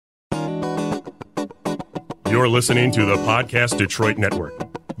You're listening to the Podcast Detroit Network.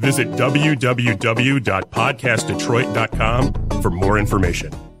 Visit www.podcastdetroit.com for more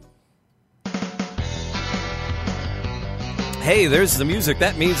information. Hey, there's the music.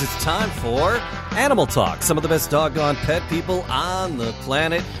 That means it's time for Animal Talk. Some of the best doggone pet people on the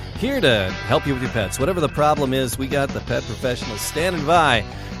planet here to help you with your pets. Whatever the problem is, we got the pet professionals standing by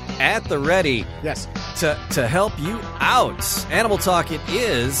at the ready. Yes. To help you out. Animal Talk, it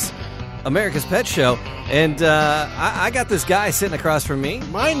is America's Pet Show. And I got this guy sitting across from me.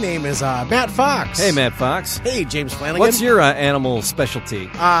 My name is Matt Fox. Hey, Matt Fox. Hey, James Flanagan. What's your animal specialty?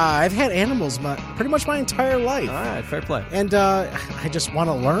 I've had animals pretty much my entire life. All right, fair play. And I just want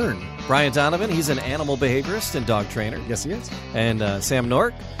to learn. Brian Donovan, he's an animal behaviorist and dog trainer. Yes, he is. And Sam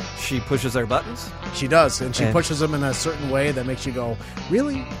Nork, she pushes our buttons. She does, and she pushes them in a certain way that makes you go,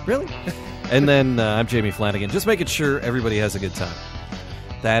 really? Really? And then I'm Jamie Flanagan, just making sure everybody has a good time.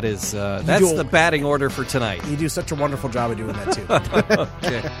 That's the batting order for tonight. You do such a wonderful job of doing that, too.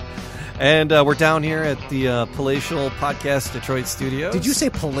 Okay. And we're down here at the Palatial Podcast Detroit Studios. Did you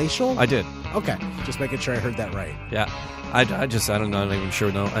say palatial? I did. Okay, just making sure I heard that right. Yeah. I don't know. I'm not even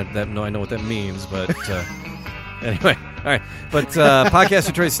sure. I know what that means, but anyway. All right. But Podcast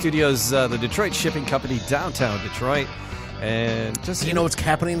Detroit Studios, the Detroit Shipping Company, downtown Detroit. And just what's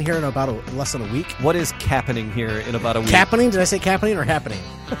happening here in about less than a week? What is happening here in about a week? Happening? Did I say happening or happening?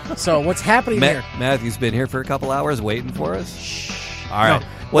 So what's happening here? Matthew's been here for a couple hours waiting for us. Shh. All right.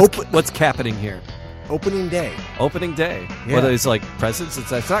 No. What's happening here? Opening day. Opening day. Yeah. Whether it's like presents,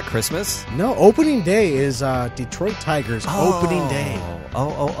 it's not Christmas. No, opening day is Detroit Tigers opening day.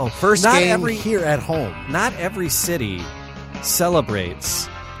 Oh. First game here at home. Not every city celebrates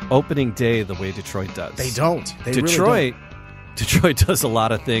opening day the way Detroit does. They don't. Detroit does a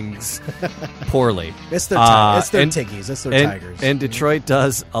lot of things poorly. It's their Tiggies. It's their Tigers. And Detroit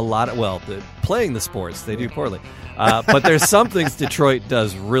does a lot of, playing the sports, they do poorly. But there's some things Detroit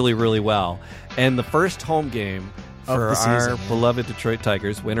does really, really well. And the first home game for our beloved Detroit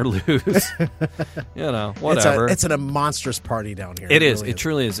Tigers, win or lose, whatever. It's a monstrous party down here. It is. It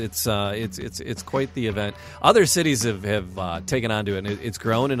truly is. It's quite the event. Other cities have taken on to it. And it's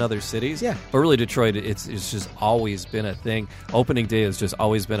grown in other cities. Yeah. But really, Detroit, it's just always been a thing. Opening day has just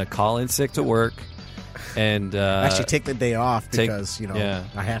always been a call in sick to work. And actually take the day off because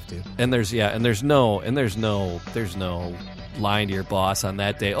I have to. And there's no lying to your boss on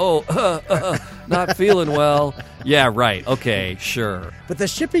that day. Not feeling well. Yeah, right. Okay, sure. But the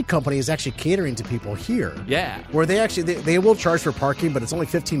shipping company is actually catering to people here. Yeah. Where they will charge for parking, but it's only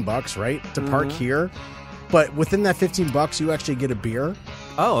 $15, right, to park here. But within that $15, you actually get a beer.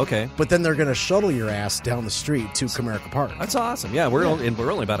 Oh, okay. But then they're going to shuttle your ass down the street to Comerica Park. That's awesome. Yeah, we're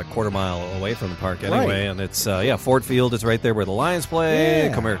only about a quarter mile away from the park anyway, and it's Ford Field is right there where the Lions play,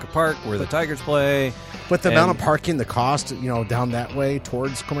 Comerica Park where the Tigers play. But the amount of parking, the cost, down that way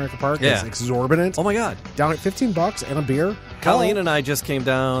towards Comerica Park is exorbitant. Oh my God! Down at $15 and a beer. Colleen and I just came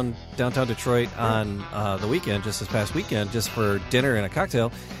downtown Detroit on the weekend, just this past weekend, just for dinner and a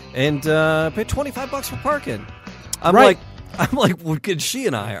cocktail, and paid $25 for parking. I'm like, she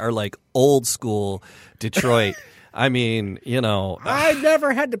and I are like old school Detroit. I mean, I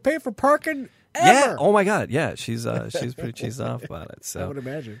never had to pay for parking ever. Yeah. Oh my God. Yeah. She's pretty cheesed off about it. So I would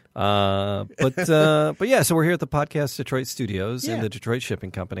imagine. But yeah. So we're here at the Podcast Detroit Studios in the Detroit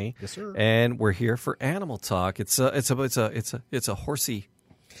Shipping Company. Yes, sir. And we're here for Animal Talk. It's a horsey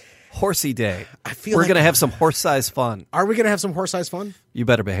day. I feel we're gonna have some horse-sized fun. Are we gonna have some horse-sized fun? You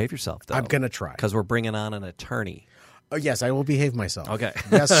better behave yourself, though. I'm gonna try because we're bringing on an attorney. Oh, yes, I will behave myself. Okay.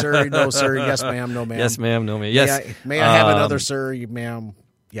 Yes, sir. No, sir. Yes, ma'am. No, ma'am. Yes, ma'am. No, ma'am. Yes. May I have another sir, ma'am?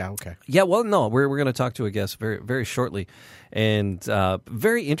 Yeah. Okay. Yeah. Well, no, we're going to talk to a guest very, very shortly, and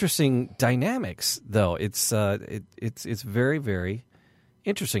very interesting dynamics. Though it's very, very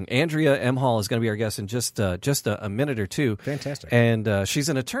interesting. Andrea M. Hall is going to be our guest in just a minute or two. Fantastic. And she's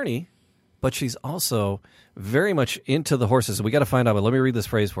an attorney, but she's also very much into the horses. We got to find out. But let me read this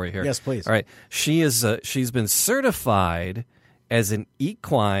phrase for you here. Yes, please. All right. She's been certified as an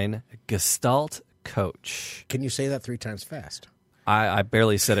equine Gestalt coach. Can you say that 3 times fast? I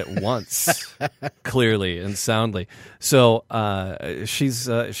barely said it once, clearly and soundly. So she's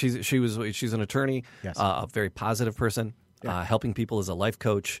an attorney, yes. A very positive person, helping people as a life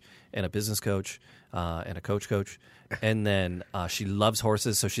coach and a business coach and a coach. And then she loves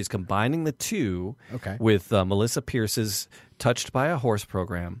horses, so she's combining the two with Melissa Pierce's Touched by a Horse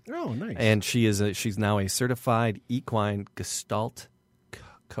program. Oh, nice! And she's now a certified equine Gestalt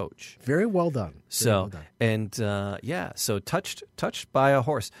coach. Very well done. Very well done. And so touched by a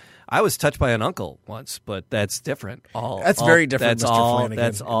horse. I was touched by an uncle once, but that's different. That's very different, That's Mr. all. Flanagan.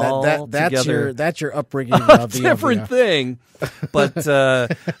 That's all together. That's your upbringing. A different thing. But so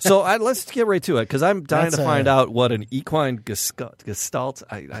let's get right to it because I'm dying to find out what an equine gestalt.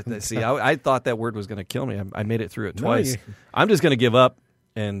 I see. I thought that word was going to kill me. I made it through it twice. I'm just going to give up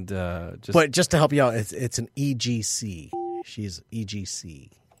and just. But just to help you out, it's an EGC. She's EGC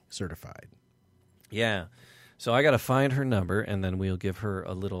certified. Yeah. So I got to find her number, and then we'll give her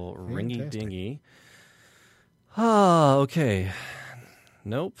a little ringy-dingy. Oh, okay.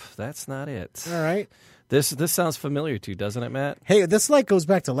 Nope, that's not it. All right. This sounds familiar to you, doesn't it, Matt? Hey, this goes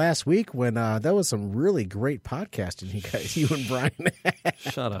back to last week when that was some really great podcasting you and Brian had.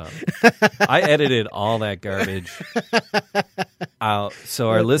 Shut up. I edited all that garbage out, so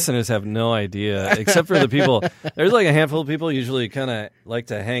our listeners have no idea, except for the people. There's like a handful of people usually kind of like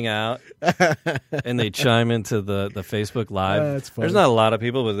to hang out, and they chime into the Facebook Live. That's funny. There's not a lot of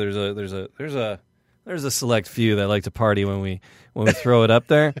people, but there's a select few that like to party when we throw it up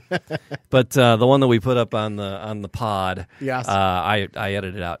there. But the one that we put up on the pod, yes. I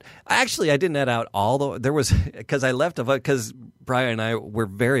edited out. Actually, I didn't edit out all there was because I left because Brian and I were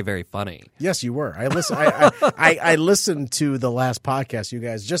very, very funny. Yes, you were. I listened to the last podcast, you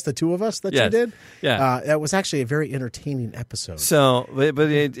guys, just the two of us that you did. Yeah, that was actually a very entertaining episode. So,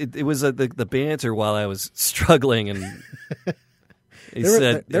 but it was the banter while I was struggling and. He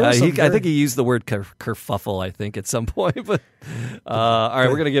said, I think he used the word kerfuffle. I think at some point, but all right,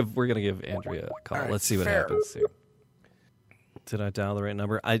 we're gonna give Andrea a call. Right, let's see what happens here. Did I dial the right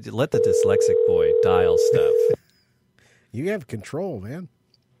number? I let the dyslexic boy dial stuff. You have control, man.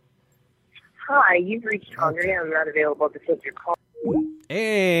 Hi, you've reached Andrea. I'm not available to take your call.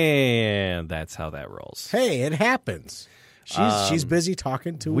 And that's how that rolls. Hey, it happens. She's busy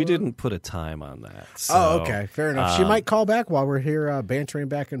talking to. We didn't put a time on that. So, okay, fair enough. She might call back while we're here bantering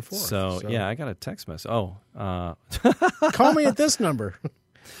back and forth. So yeah, I got a text message. Oh, call me at this number.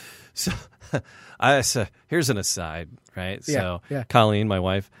 So here's an aside, right? So yeah. Colleen, my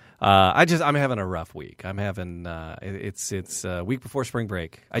wife, I'm having a rough week. I'm having it's a week before spring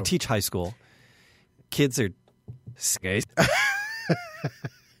break. I teach high school. Kids are skates.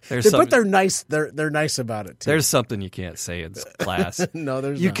 But they're nice. They're nice about it too. There's something you can't say in class. No,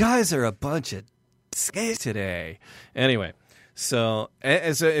 there's you not. guys are a bunch of skates today. Anyway, but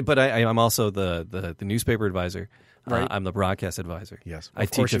I'm also the newspaper advisor. Right. I'm the broadcast advisor. Yes, I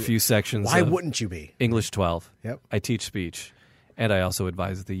teach a few sections. Why wouldn't you be? English 12. Yep. I teach speech, and I also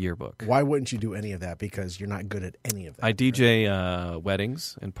advise the yearbook. Why wouldn't you do any of that? Because you're not good at any of that. I DJ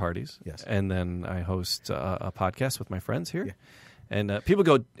weddings and parties. Yes. And then I host a podcast with my friends here. Yeah. And people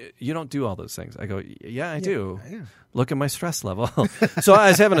go, you don't do all those things. I go, yeah, I do. Yeah. Look at my stress level. So I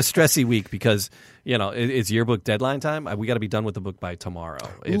was having a stressy week because, it's yearbook deadline time. We got to be done with the book by tomorrow.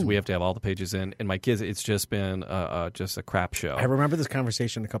 We have to have all the pages in. And my kids, it's just been just a crap show. I remember this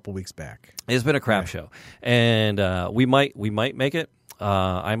conversation a couple weeks back. It's been a crap show. And we might make it.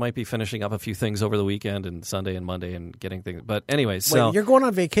 I might be finishing up a few things over the weekend and Sunday and Monday and getting things. But anyway, so Wait, you're going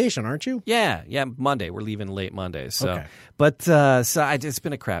on vacation, aren't you? Yeah, Monday. We're leaving late Monday. So, okay. But it's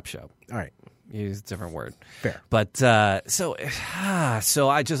been a crap show. All right, use a different word. Fair. But so I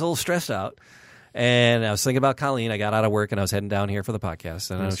just a little stressed out, and I was thinking about Colleen. I got out of work and I was heading down here for the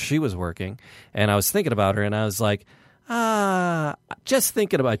podcast, and I know she was working, and I was thinking about her, and I was like, just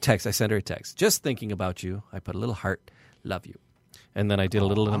thinking about text. I sent her a text. Just thinking about you. I put a little heart. Love you. And then I did a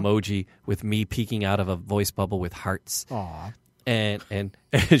little emoji with me peeking out of a voice bubble with hearts. Aww. And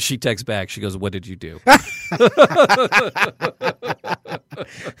she texts back. She goes, "What did you do?"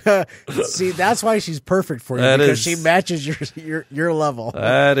 See, that's why she's perfect for you, because she matches your level.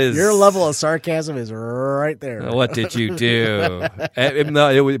 That is your level of sarcasm is right there. What did you do? No,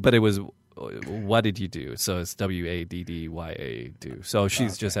 it was. What did you do? So it's WADDYA do. So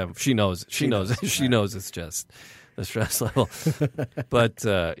she's just she knows it's just the stress level. But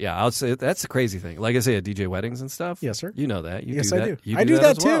I would say that's the crazy thing. Like I say, I DJ weddings and stuff. Yes, sir. You know that. Yes, do I that. do. I do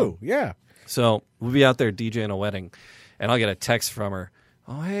that as well. too. Yeah. So we'll be out there DJing a wedding, and I'll get a text from her.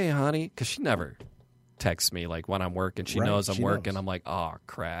 Oh, hey, honey, because she never texts me like when I'm working. She knows I'm working. I'm like, oh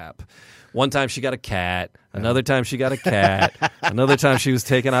crap. One time she got a cat. Another time she got a cat. Another time she was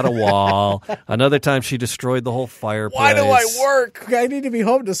taking out a wall. Another time she destroyed the whole fireplace. Why do I work? I need to be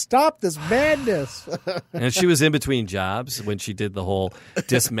home to stop this madness. And she was in between jobs when she did the whole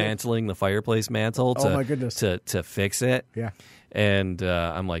dismantling the fireplace mantle oh my goodness. to fix it. Yeah. And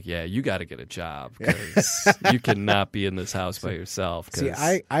I'm like, yeah, you got to get a job because you cannot be in this house by yourself. See,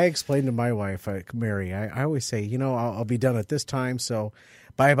 I explained to my wife, Mary, I always say, I'll be done at this time. So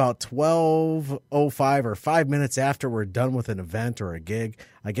by about 12:05 or 5 minutes after we're done with an event or a gig,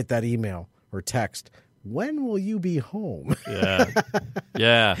 I get that email or text. When will you be home?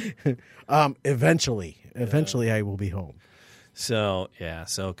 Yeah. Eventually, I will be home. So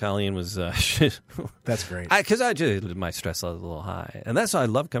Colleen was. That's great. Because my stress level was a little high, and that's why I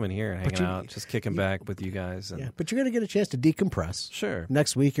love coming here and hanging out, just kicking back with you guys. And, yeah, but you're gonna get a chance to decompress. Sure.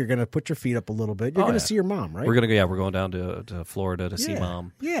 Next week, you're gonna put your feet up a little bit. You're gonna see your mom, right? We're going down to Florida to see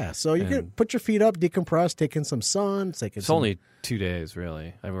Mom. Yeah, so you can put your feet up, decompress, take in some sun. It's only 2 days,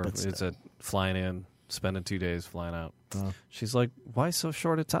 really. It's flying in, spending 2 days flying out. She's like, "Why so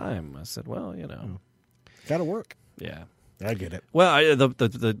short a time?" I said, "Well, gotta work." Yeah. I get it. Well,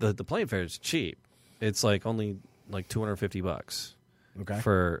 the plane fare is cheap. It's only $250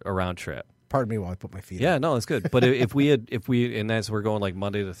 for a round trip. Pardon me while I put my feet up. Yeah, no, that's good. But we're going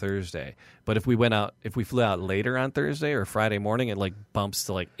Monday to Thursday. But if we flew out later on Thursday or Friday morning, it bumps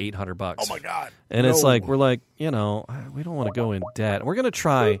to $800. Oh my God! And it's we're we don't want to go in debt. We're gonna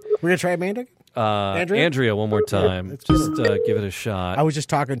try. We're gonna try Amanda. Andrea one more time. Just give it a shot. I was just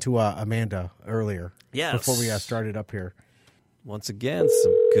talking to Amanda earlier. Yes. Before we started up here. Once again,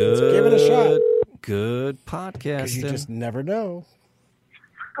 some good. Let's give it a shot. Good podcasting. You just never know.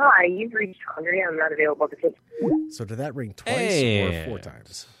 Hi, you've reached Andrea. I'm not available to take. So did that ring twice or 4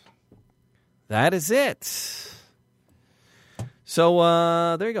 times? That is it. So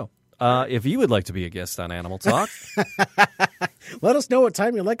there you go. If you would like to be a guest on Animal Talk, let us know what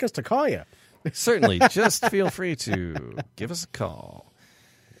time you'd like us to call you. Certainly. Just feel free to give us a call.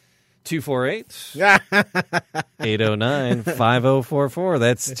 248 809-5044.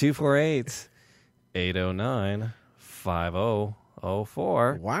 That's 248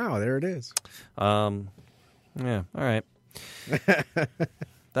 809-5044. Wow, there it is. Yeah, all right.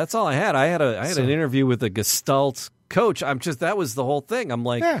 That's all I had. I had an interview with a Gestalt coach. That was the whole thing. I'm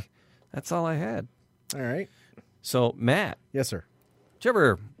like, that's all I had. All right. So, Matt. Yes, sir. Did you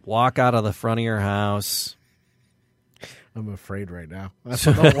ever walk out of the front of your house? I'm afraid right now. I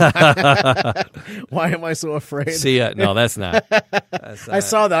don't know why. Why am I so afraid? See, no, that's not. I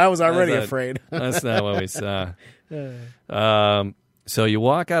saw that. I was already afraid. That's not what we saw. So you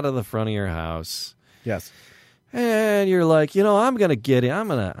walk out of the front of your house. Yes. And you're like, I'm gonna get it. I'm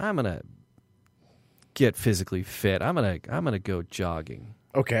gonna get physically fit. I'm gonna go jogging.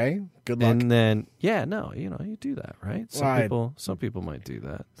 Okay. Good luck. And then, you do that, right? Some people might do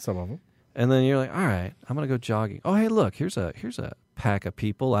that. Some of them. And then you're like, all right, I'm going to go jogging. Oh, hey, look, here's a pack of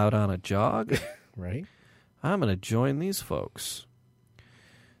people out on a jog. Right. I'm going to join these folks.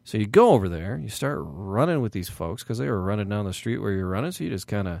 So you go over there, you start running with these folks because they were running down the street where you're running. So you just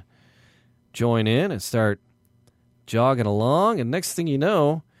kind of join in and start jogging along. And next thing you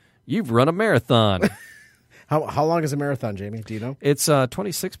know, you've run a marathon. How long is a marathon, Jamie? Do you know? It's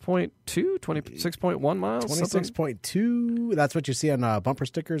 26.2, 26.1 miles. 26.2. That's what you see on bumper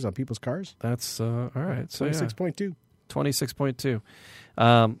stickers on people's cars? That's all right. So 26.2. 26.2.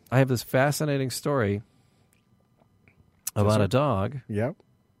 I have this fascinating story about a dog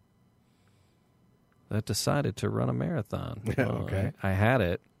that decided to run a marathon. Okay. I had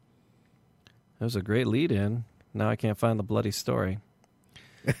it. It was a great lead-in. Now I can't find the bloody story.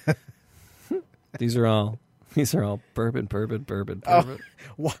 These are all bourbon. Oh,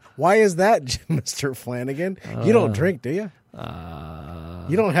 why is that, Mr. Flanagan? You don't drink, do you?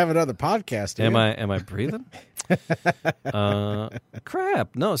 You don't have another podcast, do you? Am I breathing?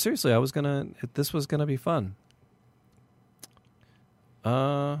 Crap. No, seriously, this was gonna be fun.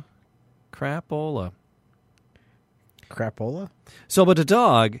 Crapola. So, but a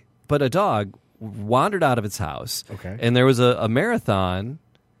dog wandered out of its house. Okay. And there was a marathon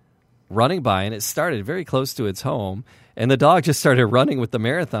running by, and it started very close to its home, and the dog just started running with the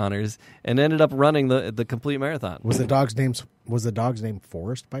marathoners and ended up running the complete marathon. Was the dog's name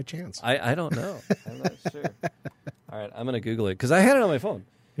Forrest by chance? I don't know. I'm not sure. All right, I'm going to Google it because I had it on my phone.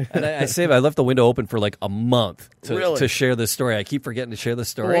 And I left the window open for a month to share this story. I keep forgetting to share the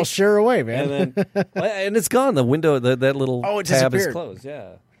story. Well, share away, man. And it's gone. The window, that little tab is disappeared. closed.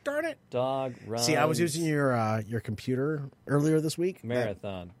 Yeah. Darn it. Dog runs. See, I was using your computer earlier this week.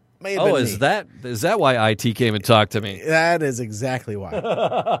 Marathon. Is that why IT came and talked to me? That is exactly why.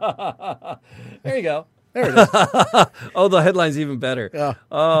 There you go. There it is. Oh, the headline's even better.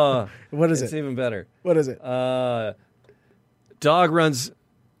 Oh, what is it's it? even better. What is it? Dog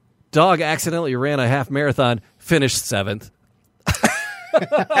accidentally ran a half marathon, finished 7th.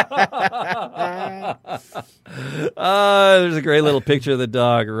 There's a great little picture of the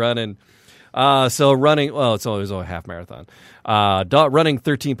dog running. So running, well, it's always a half marathon. Running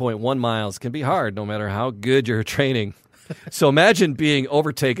 13.1 miles can be hard no matter how good you're training. So imagine being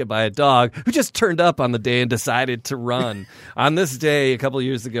overtaken by a dog who just turned up on the day and decided to run. On this day, a couple of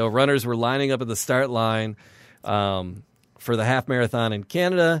years ago, runners were lining up at the start line for the half marathon in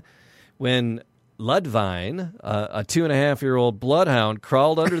Canada when Ludvine, a 2.5-year-old bloodhound,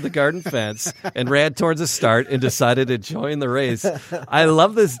 crawled under the garden fence and ran towards the start and decided to join the race. I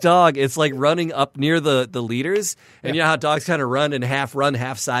love this dog. It's like running up near the leaders. And you know how dogs kind of run,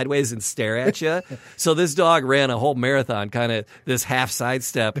 half sideways and stare at you? So this dog ran a whole marathon, kind of this half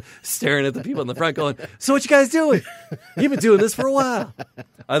sidestep, staring at the people in the front going, so what you guys doing? You've been doing this for a while.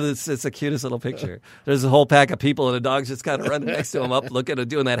 It's the cutest little picture. There's a whole pack of people and the dog's just kind of running next to him up, looking at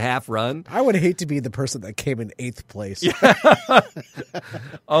doing that half run. I would hate to be the person that came in 8th place.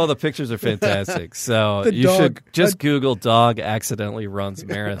 Oh, the pictures are fantastic. So you should just Google "dog accidentally runs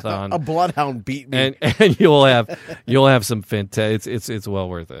marathon." A bloodhound beat me, and you'll have some fantastic. It's well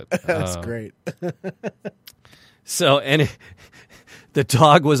worth it. That's great. So the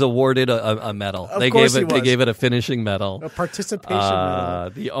dog was awarded a medal. They gave it a finishing medal, a participation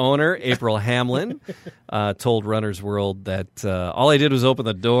medal. The owner, April Hamlin, told Runner's World that all I did was open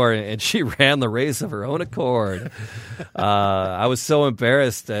the door and she ran the race of her own accord. I was so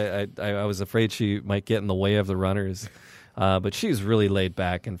embarrassed. I was afraid she might get in the way of the runners. But she's really laid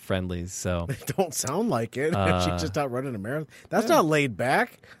back and friendly. So don't sound like it. She's just out running a marathon. That's not laid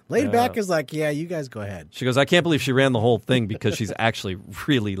back. Laid back is like, yeah, you guys go ahead. She goes, I can't believe she ran the whole thing because she's actually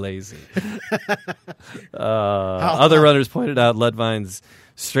really lazy. Other runners pointed out Ludvine's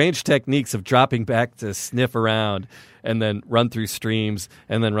strange techniques of dropping back to sniff around and then run through streams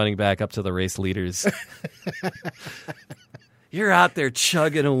and then running back up to the race leaders. You're out there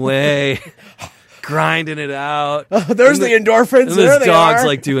chugging away. Grinding it out. Oh, there's the endorphins. And there this dog's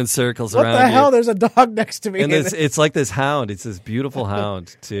like doing circles around you. What the hell? There's a dog next to me. And it's like this hound. It's this beautiful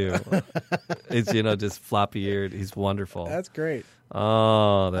hound, too. It's, just floppy-eared. He's wonderful. That's great.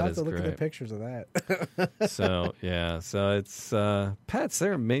 Oh, that is great. I'll have to look at the pictures of that. So it's pets,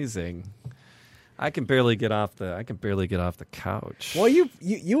 they're amazing. I can barely get off the couch. Well,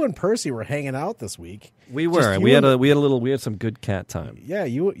 you and Percy were hanging out this week. We were. We had some good cat time. Yeah,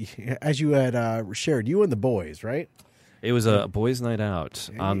 as you had shared, you and the boys, right? It was a boys' night out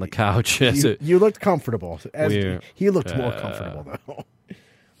on the couch. You looked comfortable. He looked more comfortable though.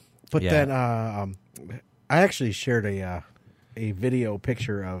 But then I actually shared a video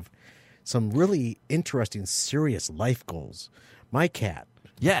picture of some really interesting, serious life goals. My cat.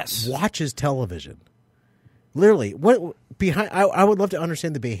 Yes. Watches television. Literally, I would love to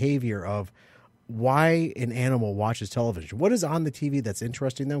understand the behavior of why an animal watches television. What is on the TV that's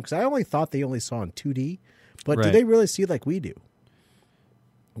interesting them? Because I only thought they only saw in 2D, but do they really see like we do?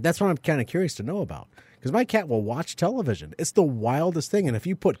 That's what I'm kind of curious to know about. Because my cat will watch television. It's the wildest thing. And if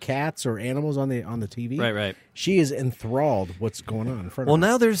you put cats or animals on the TV, right, she is enthralled what's going on in front of her. Well,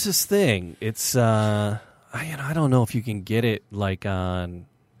 now there's this thing. It's I don't know if you can get it like on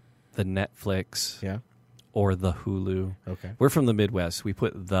the Netflix or the Hulu. Okay. We're from the Midwest. We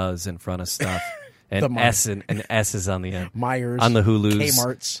put "thes" in front of stuff. And S's on the end. Myers. On the Hulus.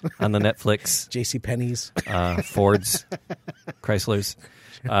 Kmart's. On the Netflix. JCPenney's. Fords. Chryslers.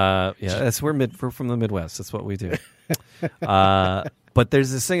 We're from the Midwest. That's what we do. But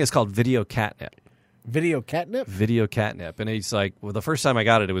there's this thing. It's called video catnip. Video catnip? Video catnip. And he's like, well, the first time I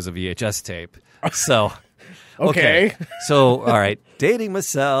got it, it was a VHS tape. So, okay. So, all right. Dating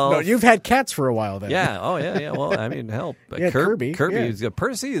myself. No, you've had cats for a while then. Yeah. Oh, yeah. Well, I mean, help. Kirby.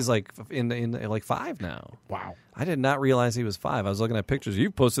 Percy is like in like 5 now. Wow. I did not realize he was 5. I was looking at pictures. You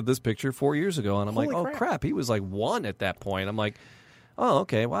posted this picture 4 years ago, and I'm Holy like, oh, crap. He was like 1 at that point. I'm like, oh,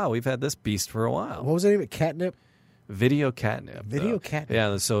 okay. Wow. We've had this beast for a while. What was the name of it? Catnip? Video catnip. Video catnip.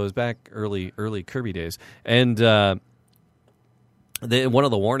 Yeah, so it was back early Kirby days. And one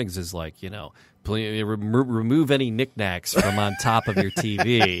of the warnings is like, please remove any knickknacks from on top of your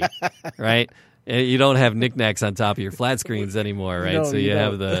TV, right? You don't have knickknacks on top of your flat screens anymore, right? No, so you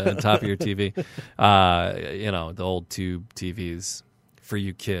have the on top of your TV, the old tube TVs. For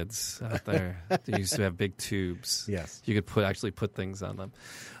you kids out there, they used to have big tubes. Yes, you could actually put things on them.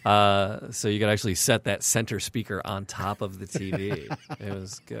 So you could actually set that center speaker on top of the TV. It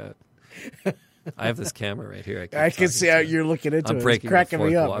was good. I have this camera right here. I can see how you're looking into it. It's cracking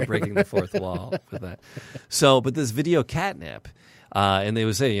me up. I'm breaking the fourth wall with that. So, but this video catnip, and they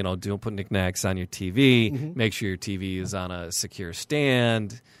would say, don't put knickknacks on your TV. Mm-hmm. Make sure your TV is on a secure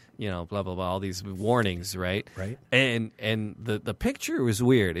stand. blah blah blah, all these warnings, right? Right. And the picture was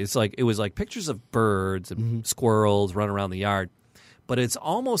weird. It was like pictures of birds and squirrels running around the yard, but it's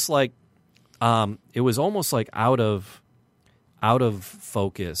almost like it was almost like out of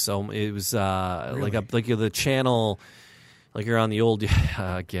focus. So it was like the channel, like you're on the old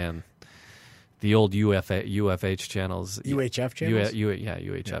again. The old UFH channels. UHF channels?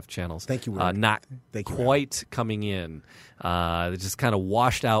 UHF channels. Thank you, Not Thank you, quite coming in. Just kind of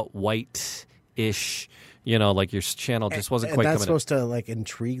washed out white-ish, like your channel just wasn't quite coming in. And that's supposed to, like,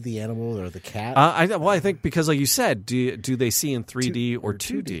 intrigue the animal or the cat? I think because, like you said, do they see in 3D or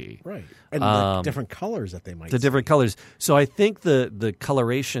 2D? Right. And the different colors that they might see. The different colors. So I think the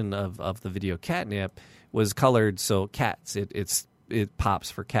coloration of the video catnip was colored so cats, it pops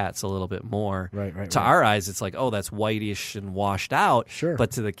for cats a little bit more. Right. To our eyes, it's like, oh, that's whitish and washed out. Sure.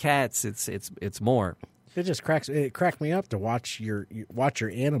 But to the cats, it's more. It cracked me up to watch your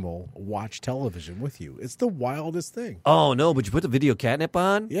animal watch television with you. It's the wildest thing. Oh no! But you put the video catnip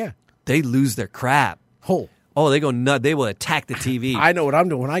on, Yeah. they lose their crap. Oh, they go nut. They will attack the TV. I know what I'm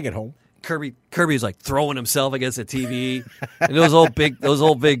doing when I get home. Kirby's like throwing himself against the TV, and those old big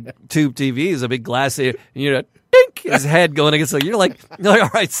tube TVs, a big glass there, and dink, his head going against it. You're like, all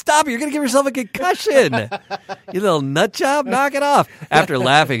right, stop it. You're going to give yourself a concussion. You little nut job, knock it off. After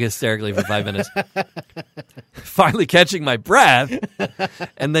laughing hysterically for 5 minutes. Finally catching my breath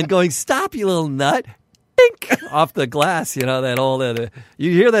and then going, stop, you little nut. Dink, off the glass, that old,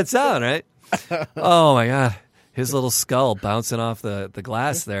 you hear that sound, right? Oh, my God. His little skull bouncing off the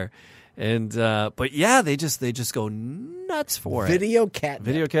glass there. And but yeah, they just go nuts for Video it. catnip.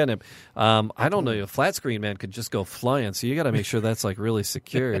 Video catnip. I don't know. A flat screen man could just go flying, so you got to make sure that's like really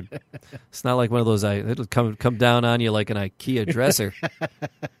secured. It's not like one of those. It'll come down on you like an IKEA dresser.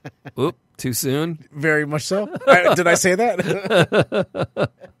 Oop! Too soon. Very much so. Did I say that?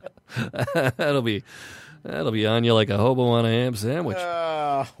 That'll be on you like a hobo on a ham sandwich.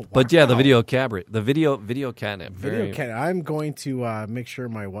 Wow. But yeah, the video catnip. Video catnip. I'm going to make sure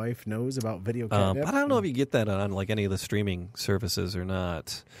my wife knows about video catnip. But I don't know if you get that on like any of the streaming services or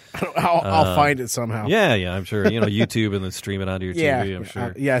not. I'll find it somehow. Yeah, I'm sure. YouTube and then stream it onto your TV. I'm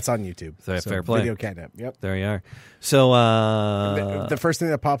sure. Yeah, it's on YouTube. So fair play. Video catnip. Yep. There you are. So the first thing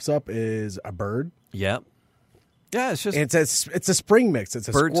that pops up is a bird. Yep. Yeah, it's just it's a spring mix. It's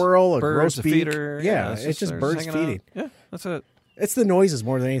a squirrel, a grosbeak. A feeder. Yeah, it's just birds feeding. Yeah, that's it. It's the noises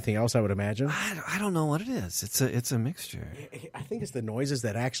more than anything else, I would imagine. I don't know what it is. It's a mixture. I think it's the noises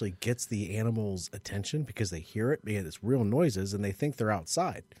that actually gets the animal's attention because they hear it, because it's real noises, and they think they're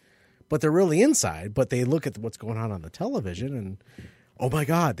outside. But they're really inside, but they look at what's going on the television, and, oh, my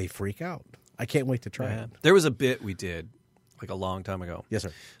God, they freak out. I can't wait to try it. There was a bit we did like a long time ago. Yes,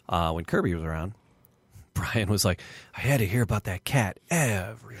 sir. When Kirby was around. Brian was like, I had to hear about that cat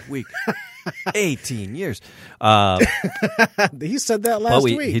every week. 18 years. He said that last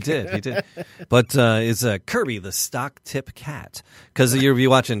week. He did. But it's Kirby, the stock tip cat. Because you'll be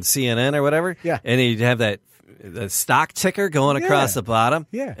watching CNN or whatever. Yeah. And he'd have the stock ticker going across the bottom.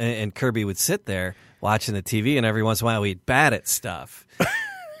 Yeah. And Kirby would sit there watching the TV, and every once in a while he'd bat at stuff.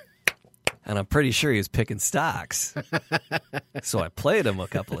 And I'm pretty sure he was picking stocks. So I played him a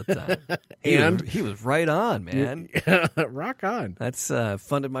couple of times. He was right on, man. Rock on. That's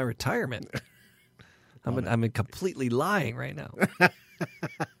funded my retirement. I'm completely lying right now.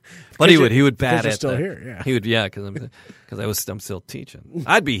 But he would bat at still here, yeah. He would, because I'm still teaching.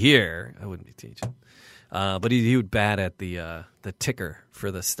 I'd be here. I wouldn't be teaching. But he would bat at the ticker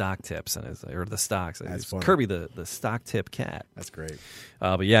for the stock tips or the stocks. That's funny. Kirby, the stock tip cat. That's great.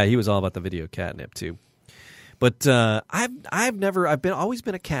 But yeah, he was all about the video catnip too. But I've always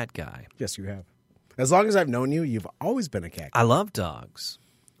been a cat guy. Yes, you have. As long as I've known you, you've always been a cat guy. I love dogs.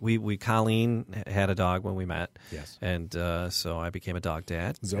 Colleen had a dog when we met. Yes. And so I became a dog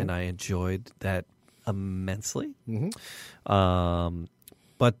dad, Zoe. and I enjoyed that immensely. Mm-hmm.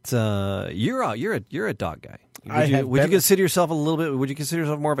 But you're a dog guy. Would you consider yourself a little bit? Would you consider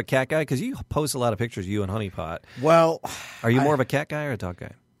yourself more of a cat guy? Because you post a lot of pictures, you and Honey Pot. Well, are you more of a cat guy or a dog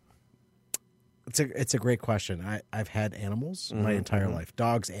guy? It's a great question. I've had animals my entire life,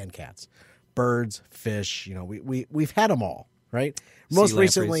 dogs and cats, birds, fish. We've had them all, right? Most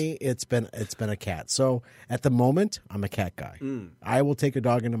recently, it's been a cat. So at the moment, I'm a cat guy. I will take a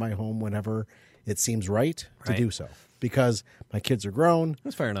dog into my home whenever it seems right to do so. Because my kids are grown.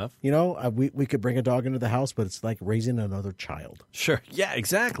 That's fair enough. We could bring a dog into the house, but it's like raising another child. Sure. Yeah,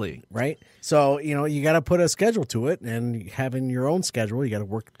 exactly. Right? So, you got to put a schedule to it, and having your own schedule, you got to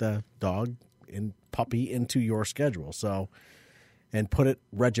work the dog and puppy into your schedule. So, and put it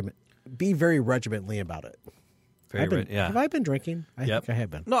be very regimentally about it. favorite. Yeah. Have I been drinking? I Yep. think I have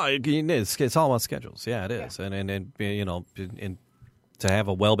been. No, it's all about schedules. Yeah, it is. And you know, to have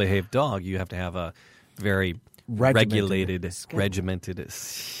a well-behaved dog, you have to have a very regimented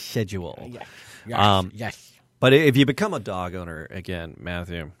schedule. Yes. But if you become a dog owner again,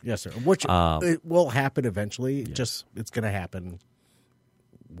 Matthew, Yes, sir. Which it will happen eventually. Just it's going to happen.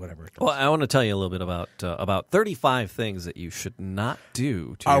 Whatever. well, I want to tell you a little bit about 35 things that you should not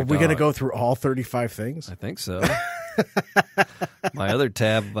do to Are your we going to dog. go through all 35 things? I think so. My other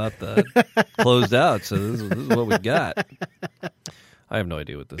tab about the closed out, so this is what we got. I have no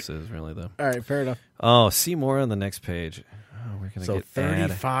idea what this is, really, though. All right, fair enough. Oh, see more on the next page. Oh, we're going to So get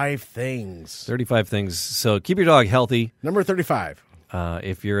 35 things. 35 things. So keep your dog healthy. Number 35.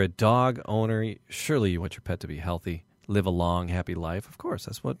 If you're a dog owner, surely you want your pet to be healthy, live a long, happy life. Of course,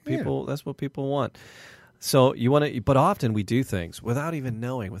 that's what people. That's what people want. So you want to, but often we do things without even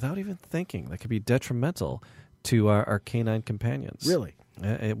knowing, without even thinking, that could be detrimental to our canine companions. Really?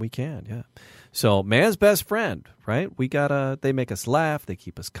 We can, yeah. So man's best friend, right? They make us laugh, they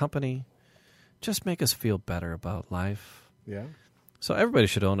keep us company, just make us feel better about life. Yeah. So everybody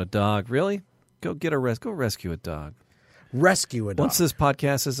should own a dog. Really? Go rescue a dog. Rescue a dog. Once this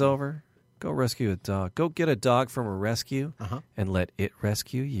podcast is over, go rescue a dog. Go get a dog from a rescue and let it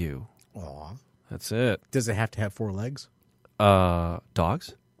rescue you. Aw. That's it. Does it have to have 4 legs?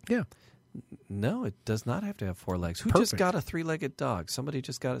 Dogs? Yeah. No, it does not have to have 4 legs. Who just Perfect. got a 3-legged dog? Somebody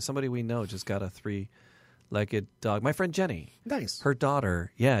we know just got a 3-legged dog. My friend Jenny. Nice. Her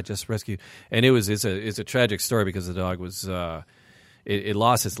daughter, just rescued. And it's a tragic story because the dog was it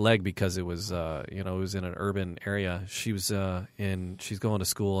lost its leg because it was it was in an urban area. She's going to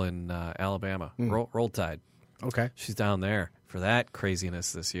school in Alabama. Roll Tide. Okay. She's down there for that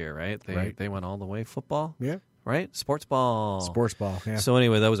craziness this year, right? They went all the way football. Yeah. Right? Sports ball. Sports ball, yeah. So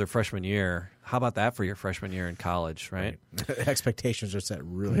anyway, that was her freshman year. How about that for your freshman year in college, right? Expectations are set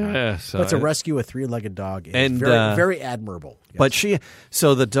really high. Yeah, so but to rescue a 3-legged dog is And, very, very admirable. Yes. But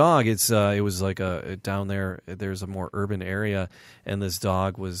so the dog, it was like down there, there's a more urban area, and this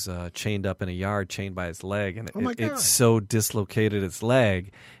dog was chained up in a yard, chained by its leg, and my God. it so dislocated its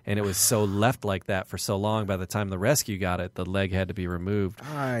leg, and it was so left like that for so long. By the time the rescue got it, the leg had to be removed.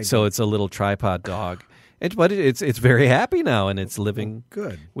 So it's a little tripod dog. But it's very happy now, and it's living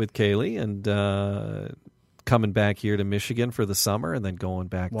good with Kaylee and coming back here to Michigan for the summer, and then going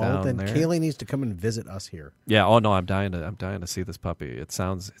back down then there. Kaylee needs to come and visit us here. Yeah. Oh no, I'm dying to see this puppy. It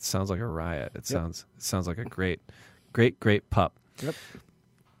sounds like a riot. It sounds like a great pup. Yep.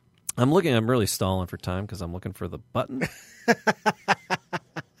 I'm really stalling for time because I'm looking for the button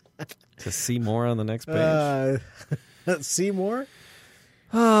to see more on the next page. See more?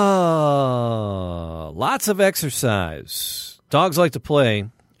 Lots of exercise. Dogs like to play,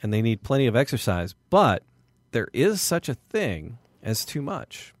 and they need plenty of exercise, but there is such a thing as too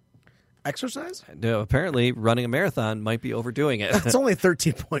much. Exercise? Apparently, running a marathon might be overdoing it. It's only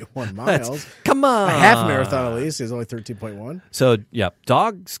 13.1 miles. Come on. A half marathon, at least, is only 13.1. So,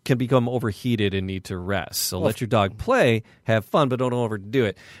 dogs can become overheated and need to rest. So let your dog play, have fun, but don't overdo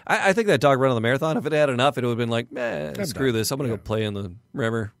it. I think that dog running the marathon, if it had enough, it would have been like, screw done. this. I'm going to go play in the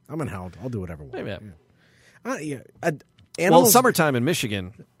river. I'm in hell. I'll do whatever I want. Maybe. Well, Well, summertime in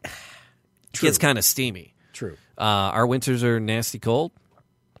Michigan gets kind of steamy. True. Our winters are nasty cold.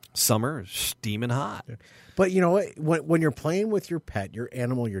 Summer is steaming hot. But you know what? When you're playing with your pet, your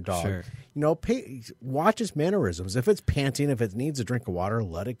animal, your dog, Sure. watch its mannerisms. If it's panting, if it needs a drink of water,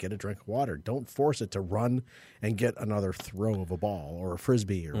 let it get a drink of water. Don't force it to run and get another throw of a ball or a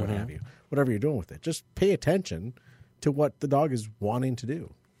frisbee or what have you. Whatever you're doing with it, just pay attention to what the dog is wanting to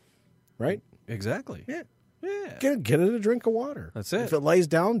do. Right? Exactly. Yeah. Yeah. Get it a drink of water. That's it. If it lays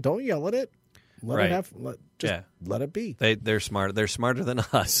down, don't yell at it. Let it be. They're smart. They're smarter than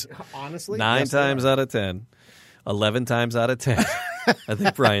us. Honestly, 9 yes, they times are. out of 10, 11 times out of 10. I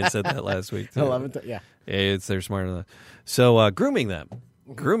think Brian said that last week too. 11. Yeah. They're smarter than us. So grooming them.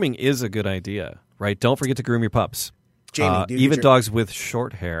 Grooming is a good idea, right? Don't forget to groom your pups. Jamie, even dogs with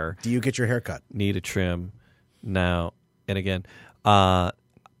short hair do you get your hair cut? need a trim now and again.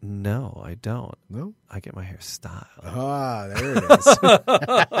 No, I don't. No. I get my hair styled. Ah, there it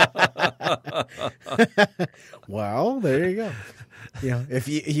is. Well, there you go. Yeah, if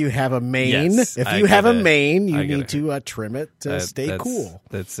you have a mane, Yes, if I you have get a it. mane, you I get need it. to trim it to stay cool.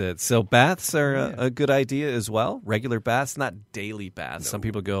 That's it. So baths are a good idea as well. Regular baths, not daily baths. Some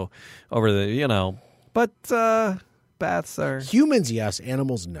people go over but baths are Humans, yes.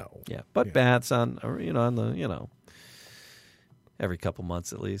 Animals, no. baths on the every couple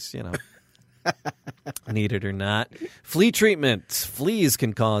months at least. Need it or not. Flea treatment. Fleas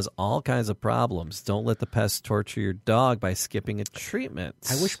can cause all kinds of problems. Don't let the pests torture your dog by skipping a treatment.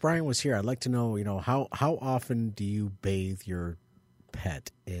 I wish Brian was here. I'd like to know, how often do you bathe your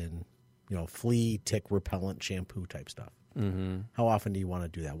pet in, flea, tick repellent shampoo type stuff? Mm-hmm. How often do you want to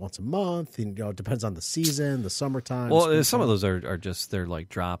do that? Once a month? It depends on the season, the summertime. Well, some of those are just, they're like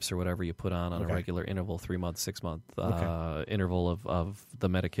drops or whatever you put on a regular interval, 3 month, 6 month interval of the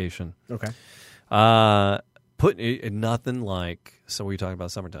medication. Okay. Put nothing like, so we're talking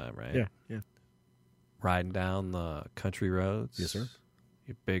about summertime, right? Yeah. Riding down the country roads. Yes, sir.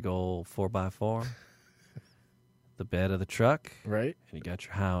 Your big old 4x4. The bed of the truck. Right. And you got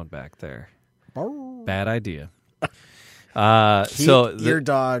your hound back there. Oh. Bad idea. Keep your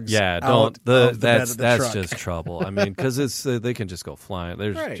dogs. Yeah, out don't. of the bed of the that's truck. just trouble. I mean, because it's they can just go flying.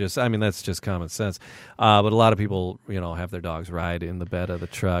 There's Right. just. I mean, that's just common sense. But a lot of people, have their dogs ride in the bed of the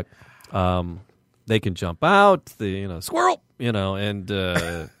truck. They can jump out. Squirrel. And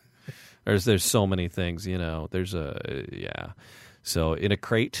there's so many things. There's So in a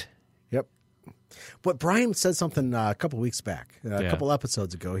crate. Yep. But Brian said something a couple weeks back, a couple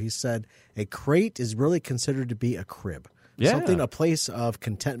episodes ago. He said a crate is really considered to be a crib. Yeah. Something, a place of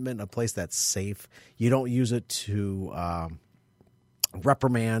contentment, a place that's safe. You don't use it to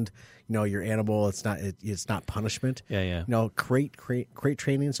reprimand, your animal. It's not punishment. Yeah. Crate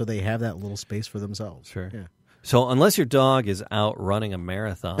training, so they have that little space for themselves. Sure. Yeah. So unless your dog is out running a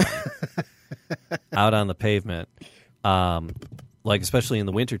marathon out on the pavement, like especially in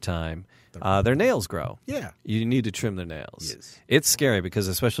the wintertime, their nails grow. Yeah. You need to trim their nails. Yes. It's scary because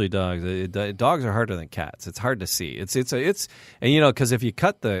especially dogs. Dogs are harder than cats. It's hard to see. It's because if you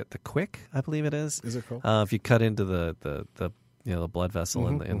cut the quick, I believe it is. Is it cool? If you cut into the blood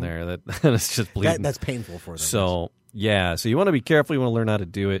vessel in there, that it's just bleeding. That's painful for them. So you want to be careful. You want to learn how to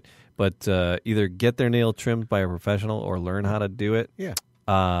do it, but either get their nail trimmed by a professional or learn how to do it. Yeah.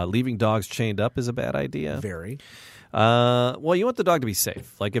 Leaving dogs chained up is a bad idea. Very. Well, you want the dog to be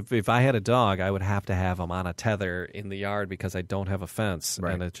safe. Like if I had a dog, I would have to have him on a tether in the yard because I don't have a fence,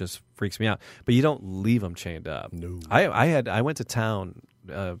 and it just freaks me out. But you don't leave them chained up. No. I went to town.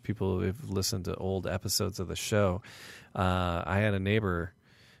 People who've listened to old episodes of the show. I had a neighbor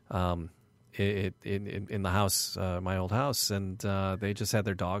in the house, my old house, and they just had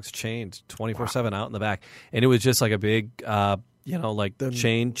their dogs chained 24/7 out in the back, and it was just like a big,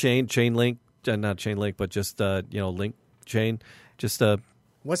 chain link. Not chain link, but just link chain. Just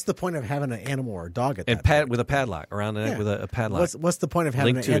What's the point of having an animal or a dog at that? With a padlock around the neck with a padlock. What's the point of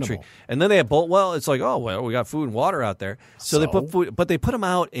having linked an to animal? a tree? And then they have bolt. Well, it's like, we got food and water out there, so they put food, but they put them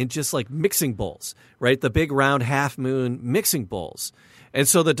out in just like mixing bowls, right? The big round half moon mixing bowls, and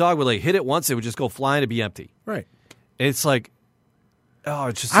so the dog would like hit it once, it would just go flying to be empty. Right. And it's like. Oh,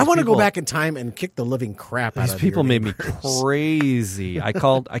 it's just I want to go back in time and kick the living crap out of these people. Made me neighbors. crazy. I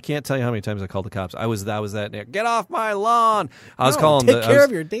can't tell you how many times I called the cops. I was that near. Get off my lawn! I was calling. Take care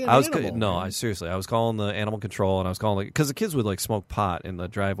of your damn animal. No, seriously. I was calling the animal control, and I was calling because the kids would like smoke pot in the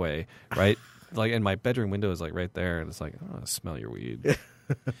driveway, right? Like, and my bedroom window is like right there, and it's like, I smell your weed.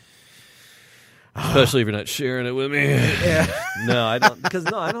 Especially if you're not sharing it with me. Yeah. No, I don't. Because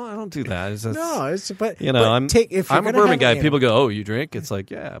I don't do that. It's just, I'm I'm a bourbon guy. People go, "Oh, you drink?" It's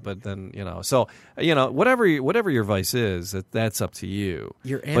like, yeah, but then So whatever your vice is, that's up to you.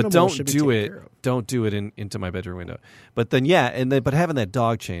 Your animal but don't should be do taken it. care of. Don't do it into my bedroom window. But then but having that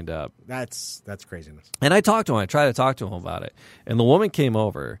dog chained up. That's craziness. And I talked to him. I tried to talk to him about it. And the woman came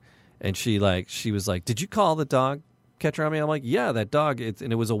over, and she was like, "Did you call the dog catcher on me?" I'm like, yeah, that dog. And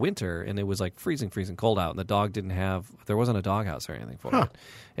it was a winter, and it was like freezing cold out, and the dog there wasn't a doghouse or anything for it.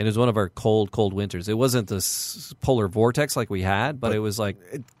 And it was one of our cold winters. It wasn't this polar vortex like we had, but it was like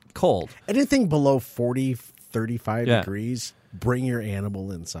cold. Anything below 40, 35 degrees, bring your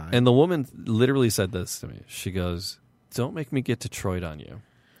animal inside. And the woman literally said this to me. She goes, "Don't make me get Detroit on you."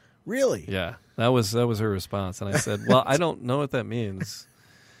 Really? Yeah, that was her response, and I said, "Well, I don't know what that means."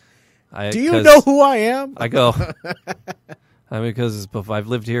 Do you know who I am? I go. Because I've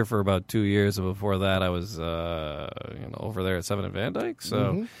lived here for about 2 years, and before that, I was over there at 7 and Van Dyke.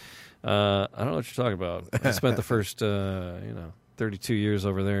 So I don't know what you're talking about. I spent the first 32 years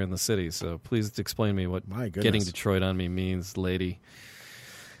over there in the city. So please explain to me what getting Detroit on me means, lady.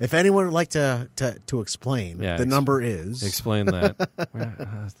 If anyone would like to explain, the number is. Explain that.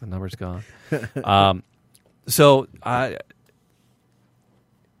 The number's gone. So I.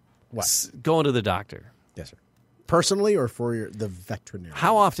 What? Going to the doctor. Yes, sir. Personally or for the veterinarian?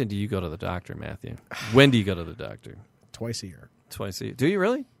 How often do you go to the doctor, Matthew? When do you go to the doctor? Twice a year. Twice a year. Do you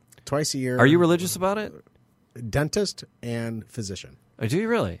really? Twice a year. Are you religious about it? Dentist and physician. Oh, do you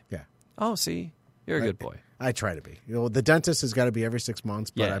really? Yeah. Oh, see, you're a good boy. I try to be. The dentist has got to be every 6 months,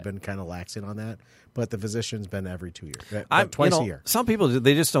 but Yeah. I've been kind of laxing on that. But the physician's been every 2 years, I'm- twice you know, a year. Some people,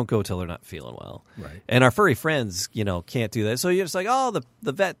 they just don't go till they're not feeling well. Right. And our furry friends, can't do that. So you're just like, oh,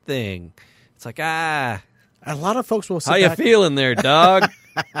 the vet thing. It's like, A lot of folks will sit how you back. feeling there, dog?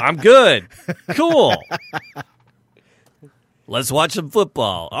 I'm good. Cool. Let's watch some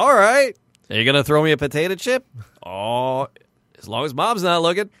football. All right. Are you going to throw me a potato chip? Oh, as long as mom's not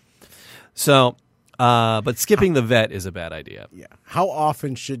looking. So, but skipping the vet is a bad idea. Yeah. How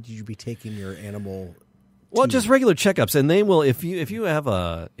often should you be taking your animal? Well, just regular checkups, and they will if you have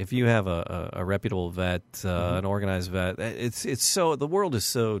a reputable vet, an organized vet. It's so the world is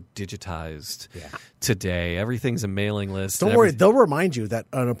so digitized today. Everything's a mailing list. Don't worry, they'll remind you that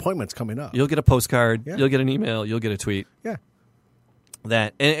an appointment's coming up. You'll get a postcard. Yeah. You'll get an email. You'll get a tweet. Yeah.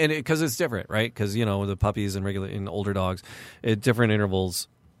 That and because it's different, right? Because the puppies and older dogs at different intervals,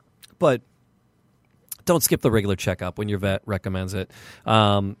 but don't skip the regular checkup when your vet recommends it.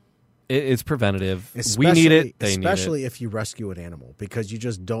 It's preventative. We need it. They need it. Especially if you rescue an animal, because you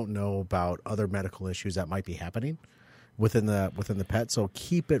just don't know about other medical issues that might be happening within the pet. So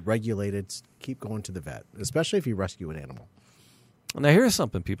keep it regulated. Keep going to the vet, especially if you rescue an animal. Now here's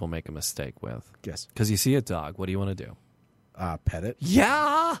something people make a mistake with. Yes. Because you see a dog, what do you want to do? Pet it.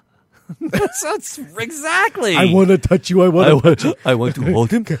 Yeah. That's exactly. I want to touch you. I want to hold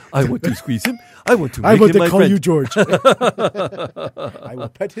him. I want to squeeze him. I want to I make want him to my call friend. you George. I will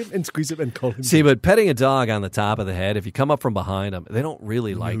pet him and squeeze him and call him. See, George. but petting a dog on the top of the head, if you come up from behind them, they don't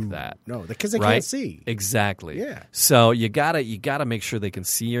really like that. No, because they right? can't see. Exactly. Yeah. So you gotta make sure they can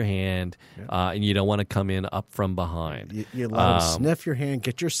see your hand, and you don't want to come in up from behind. You let them sniff your hand,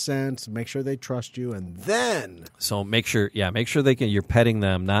 get your scent, make sure they trust you, and then So make sure they can. You're petting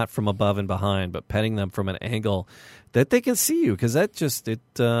them not from above and behind, but petting them from an angle that they can see you, because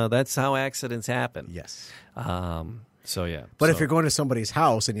that's how accidents happen. yes. So yeah. But if you're going to somebody's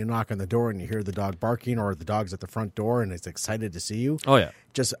house and you knock on the door and you hear the dog barking, or the dog's at the front door and it's excited to see you,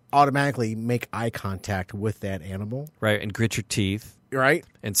 just automatically make eye contact with that animal, right, and grit your teeth. right?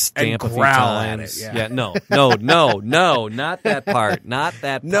 And stamp And a few growl at times. it, yeah. No, not that part. Not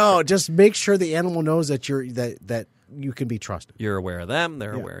that part. No, just make sure the animal knows that that you can be trusted. You're aware of them.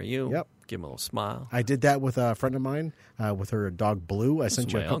 They're Yeah. aware of you. Yep. Give them a little smile. I did that with a friend of mine, with her dog Blue. I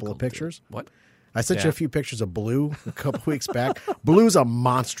sent you a My couple uncle of pictures. did. What? I sent Yeah. you a few pictures of Blue a couple weeks back. Blue's a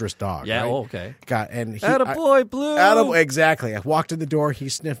monstrous dog. Yeah, right? oh, okay. And Attaboy, Blue. Exactly. I walked in the door. He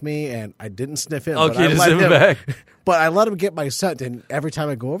sniffed me, and I didn't sniff him. Okay, but I to let sniff him back. But I let him get my scent, and every time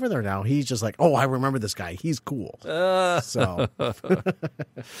I go over there now, he's just like, "Oh, I remember this guy. He's cool." So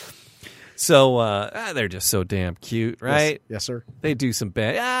So they're just so damn cute, right? yes, sir. They do some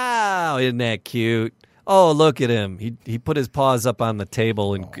bad. Oh, isn't that cute? Oh, look at him. He put his paws up on the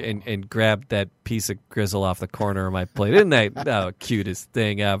table and grabbed that piece of grizzle off the corner of my plate. Isn't that the cutest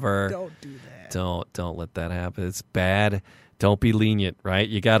thing ever? Don't do that. Don't let that happen. It's bad. Don't be lenient, right?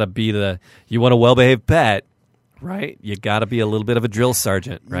 You got to be you want a well-behaved pet, right? You got to be a little bit of a drill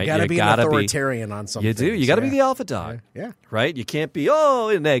sergeant, right? You got to be an authoritarian on something. You do. You got to be the alpha dog. Yeah. Right? You can't be, oh,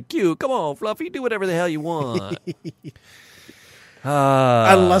 isn't that cute? Come on, Fluffy, do whatever the hell you want.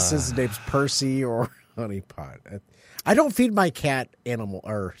 Unless his name's Percy or Honey Pot. I don't feed my cat animal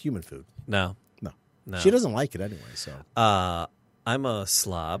or human food. No. No. She doesn't like it anyway, so. I'm a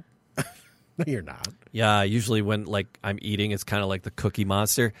slob. No, you're not. Yeah, usually when I'm eating, it's kind of like the Cookie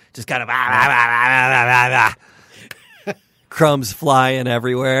Monster. Just kind of crumbs flying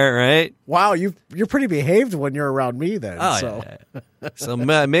everywhere, right? Wow, you're pretty behaved when you're around me then. Oh, so. yeah. So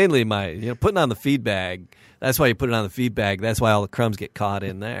mainly putting on the feed bag. That's why you put it on the feed bag. That's why all the crumbs get caught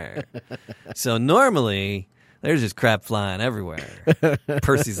in there. So normally there's just crap flying everywhere.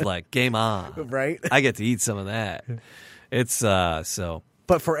 Percy's like, game on. Right? I get to eat some of that. It's so.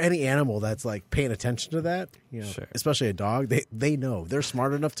 But for any animal that's like paying attention to that, Sure. especially a dog, they know. They're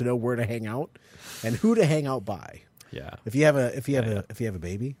smart enough to know where to hang out and who to hang out by. Yeah. If you have a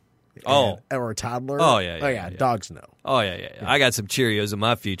baby, Oh. or a toddler, Oh, yeah. dogs know. Oh yeah. I got some Cheerios in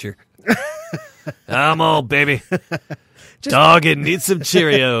my future. I'm old, baby. Dog and need some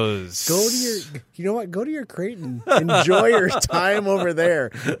Cheerios. Go to your crate and enjoy your time over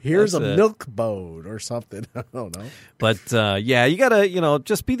there. Here's That's a it. milk boat or something. I don't know. But you gotta,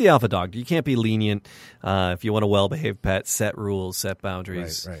 just be the alpha dog. You can't be lenient. If you want a well-behaved pet, set rules, set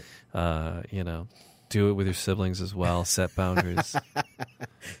boundaries. Right. Do it with your siblings as well. Set boundaries.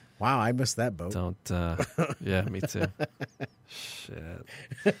 Wow, I missed that boat. Don't. Yeah, me too.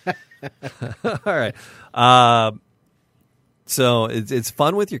 Shit. All right. So it's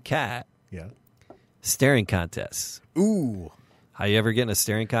fun with your cat. Yeah. Staring contests. Ooh. How you ever get in a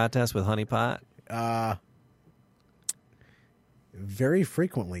staring contest with Honey Pot? Very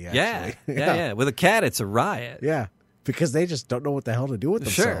frequently, actually. Yeah. With a cat, it's a riot. Yeah, because they just don't know what the hell to do with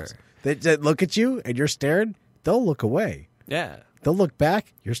themselves. Sure. They look at you and you're staring. They'll look away. Yeah. They'll look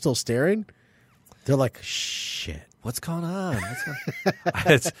back. You're still staring. They're like, shit. What's going on?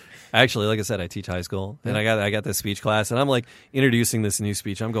 It's actually, like I said, I teach high school, and I got this speech class, and I'm like introducing this new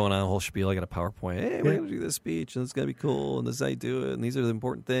speech. I'm going on a whole spiel. I got a PowerPoint. Hey, we're going to do this speech, and it's going to be cool, and this is how you do it, and these are the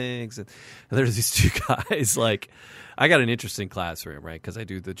important things. And there's these two guys. Like, I got an interesting classroom, right? Because I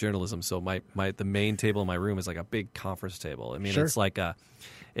do the journalism, so the main table in my room is like a big conference table. I mean, Sure. it's like a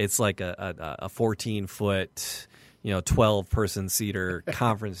 14-foot. 12-person seater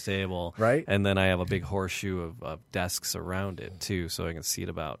conference table. Right. And then I have a big horseshoe of desks around it, too, so I can seat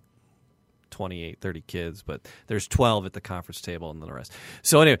about 28, 30 kids. But there's 12 at the conference table and then the rest.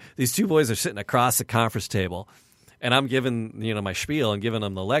 So anyway, these two boys are sitting across the conference table, and I'm giving, my spiel and giving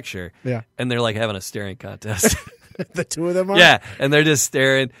them the lecture. Yeah. And they're like having a staring contest. The two of them are? Yeah, and they're just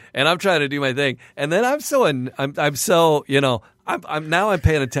staring, and I'm trying to do my thing, and then I'm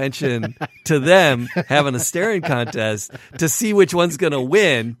paying attention to them having a staring contest to see which one's going to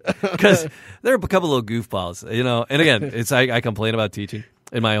win, because they're a couple of little goofballs, And again, I complain about teaching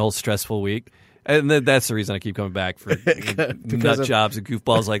in my whole stressful week. And that's the reason I keep coming back for nut jobs and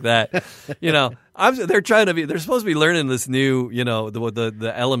goofballs like that. They're supposed to be learning this new,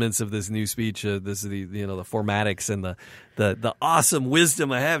 the elements of this new speech. This is the formatics and the awesome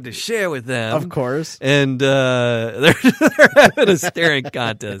wisdom I have to share with them. Of course. And they're having a staring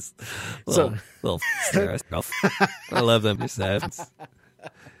contest. Little stare. I love them.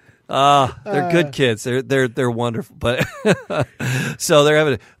 They're good kids. They're wonderful. But so they're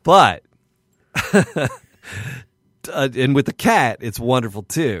having, but. And with the cat, it's wonderful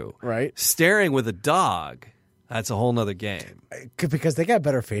too. Right. Staring with a dog, that's a whole nother game. Because they got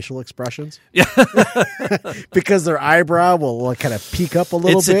better facial expressions. Yeah. Because their eyebrow will kind of peek up a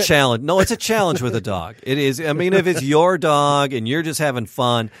little bit. It's a challenge. No, it's a challenge with a dog. It is. I mean, if it's your dog and you're just having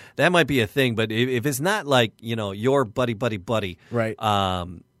fun, that might be a thing. But if it's not like, your buddy. Right.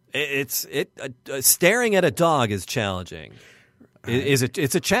 Staring at a dog is challenging.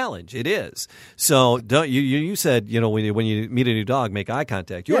 It's a challenge. It is. So don't you said when you meet a new dog, make eye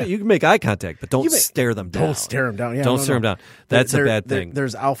contact. You can make eye contact, but don't stare them down. Don't stare them down. Yeah, don't stare them down. That's a bad thing.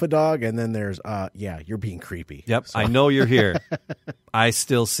 There's alpha dog, and then there's you're being creepy. Yep, so. I know you're here. I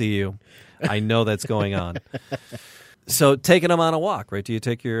still see you. I know that's going on. So taking them on a walk, right? Do you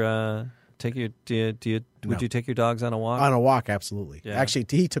take your would you take your dogs on a walk? On a walk, absolutely. Yeah. Actually,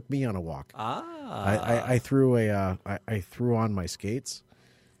 he took me on a walk. I threw on my skates,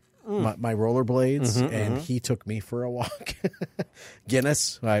 my rollerblades, and he took me for a walk.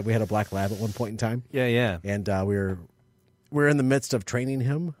 Guinness, we had a black lab at one point in time. Yeah. And we're in the midst of training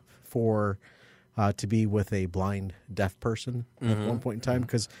him for to be with a blind deaf person at one point in time,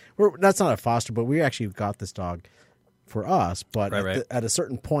 because that's not a foster, but we actually got this dog for us, but at a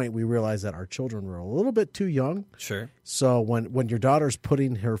certain point we realized that our children were a little bit too young. Sure. So when your daughter's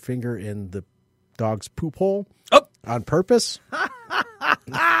putting her finger in the dog's poop hole on purpose,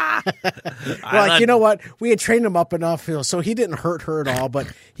 you know what? We had trained him up enough, so he didn't hurt her at all. But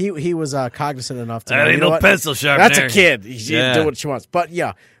he was cognizant enough to. That ain't no pencil sharpener. That's a kid. He didn't do what she wants. But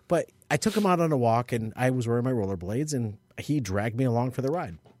I took him out on a walk, and I was wearing my rollerblades, and he dragged me along for the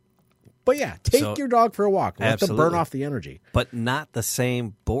ride. But take your dog for a walk. Let them burn off the energy. But not the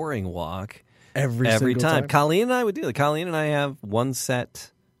same boring walk every time. Colleen and I would do it. Colleen and I have one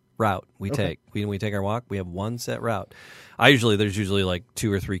set route we take. When we take our walk, we have one set route. There's usually like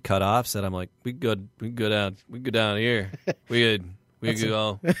 2 or 3 cutoffs that I'm like, we could go down here. We could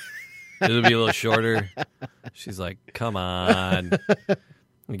go. It'll be a little shorter. She's like, come on.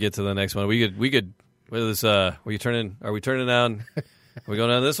 We get to the next one. We could. What is this? Are we turning down? Are we going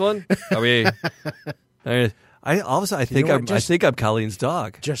down this one? Are we? I think I'm Colleen's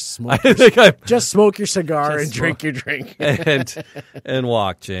dog. Just smoke your cigar and drink your drink and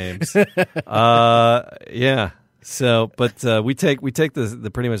walk, James. Yeah. So, but we take the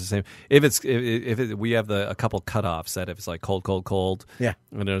pretty much the same. If we have a couple cutoffs that if it's like cold, yeah,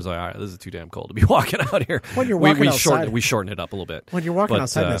 and it's like, all right, this is too damn cold to be walking out here. When you're walking outside, we shorten it up a little bit. When you're walking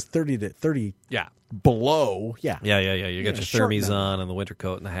outside, and it's 30 below. Yeah. You got your thermies on and the winter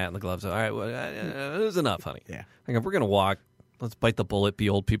coat and the hat and the gloves. All right, well, it was enough, honey. Yeah. Like, if we're gonna walk, let's bite the bullet. Be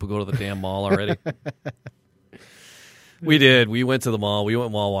old people, go to the damn mall already. We did. We went to the mall. We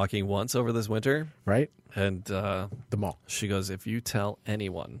went mall walking once over this winter. Right. And the mall. She goes, if you tell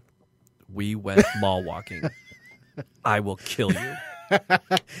anyone we went mall walking, I will kill you.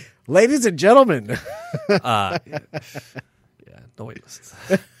 Ladies and gentlemen. No wait lists.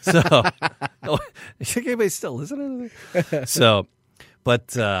 So, no, you think anybody's still listening to this? So,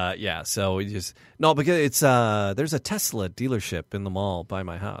 but yeah, so we just because it's there's a Tesla dealership in the mall by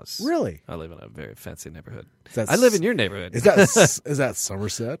my house. Really? I live in a very fancy neighborhood. That's- I live in your neighborhood. Is that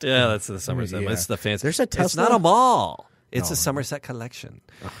Somerset? Yeah, that's the Somerset. Yeah. It's the fancy. There's a It's Tesla? not a mall. It's No. a Somerset collection,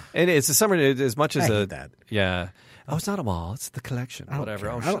 and it's a summer as much as I a hate that. yeah. Oh, it's not a mall. It's the collection. don't Whatever.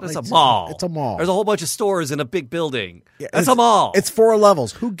 care. Oh, I shit, don't it's like a to- mall. it's a mall. There's a whole bunch of stores in a big building. Yeah, That's it's- a mall. It's 4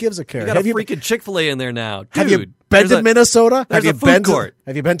 levels. Who gives a care? You got a freaking Chick-fil-A in there now, dude. Have you been there's to a- Minnesota? there's Have you a food been court.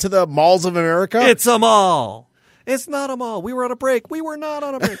 Have you been to the malls of America? It's a mall. It's not a mall. We were on a break. We were not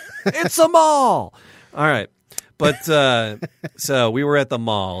on a break. It's a mall. All right. But so we were at the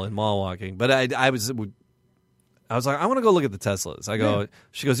mall and mall walking. But I was like, I want to go look at the Teslas. I go,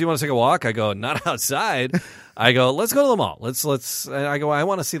 She goes, you want to take a walk? I go, not outside. I go, let's go to the mall. Let's. And I go, I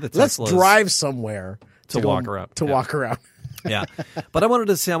want to see the Let's Teslas. drive somewhere To walk around. To Yeah. walk around. Yeah, but I wanted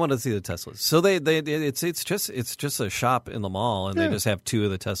to see the Teslas. So it's just a shop in the mall, and they just have 2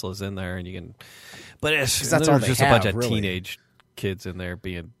 of the Teslas in there, and you can. But that's there's all they just a bunch have, of really. teenage kids in there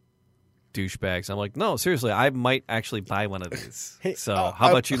being douchebags. I'm like, no, seriously, I might actually buy one of these. Hey, So oh, how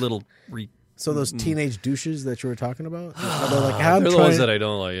about you little? So those teenage douches that you were talking about, they're like, They're the ones that I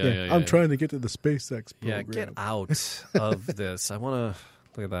don't like. Yeah, I'm trying to get to the SpaceX program. Yeah, get out of this. I want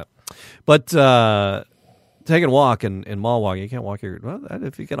to look at that. But taking a walk and mall walking, you can't walk your. Well,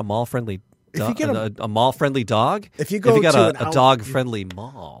 if you get a mall friendly, If you get a mall friendly dog. If you go got to a dog friendly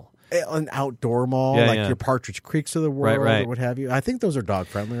mall. An outdoor mall, Yeah, like yeah. your Partridge Creeks of the world, right. or what have you. I think those are dog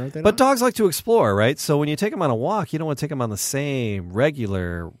friendly, aren't they? But not? dogs like to explore, right? So when you take them on a walk, you don't want to take them on the same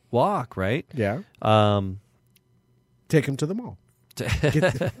regular walk, right? Yeah. Take them to the mall.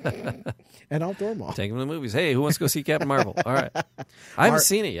 An outdoor mall. Take them to the movies. Hey, who wants to go see Captain Marvel? All right. I haven't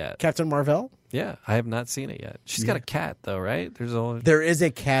seen it yet. Captain Marvel? Yeah, I have not seen it yet. She's got a cat, though, right? There's only There is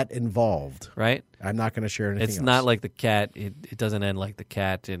a cat involved. right. I'm not going to share anything It's else. not like the cat. It doesn't end like the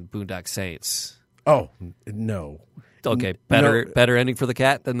cat in Boondock Saints. Oh, no. Okay, better No. better ending for the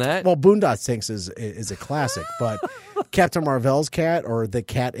cat than that. Well, Boondock Saints is a classic, but Captain Marvel's cat, or the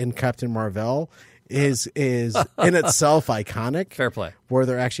cat in Captain Marvel, is in itself iconic. Fair play. Where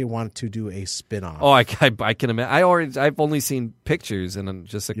they actually want to do a spin-off. Oh, I can imagine. I've only seen pictures and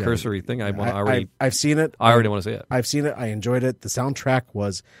just a cursory thing. I've seen it. I already want to see it. I've seen it. I enjoyed it. The soundtrack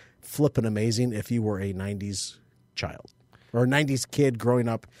was flippin' amazing if you were a 90s child or a 90s kid growing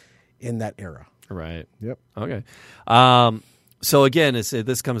up in that era. Right. Yep. Okay. So again,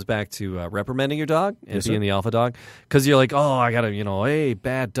 this comes back to reprimanding your dog and being the alpha dog, because you're like, oh, I gotta, hey,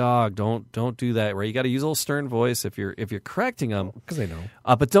 bad dog, don't do that. Right? You got to use a little stern voice if you're correcting them, Because they know.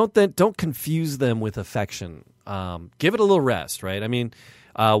 but don't confuse them with affection. Give it a little rest, right? I mean,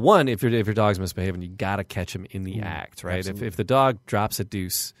 one, if your dog's misbehaving, you got to catch him in the act, right? If the dog drops a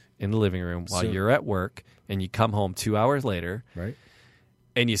deuce in the living room while you're at work and you come home 2 hours later, Right.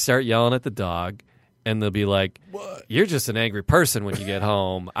 and you start yelling at the dog, and they'll be like, "You're just an angry person when you get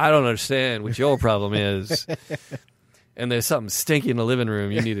home. I don't understand what your problem is." And there's something stinky in the living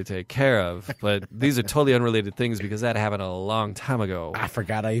room you need to take care of. But these are totally unrelated things because that happened a long time ago. I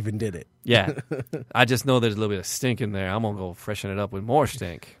forgot I even did it. Yeah. I just know there's a little bit of stink in there. I'm going to go freshen it up with more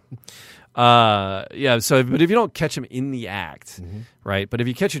stink. Yeah. So, but if you don't catch him in the act, right? But if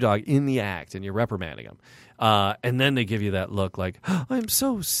you catch your dog in the act and you're reprimanding him, and then they give you that look like, oh, I'm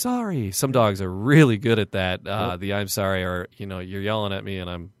so sorry. Some dogs are really good at that. The I'm sorry, or, you're yelling at me and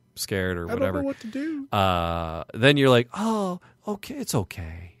I'm scared or whatever. I don't know what to do. Then you're like, oh, okay, it's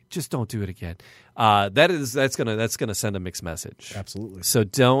okay. Just don't do it again. That's gonna send a mixed message. Absolutely. So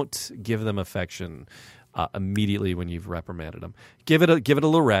don't give them affection immediately when you've reprimanded them. Give it a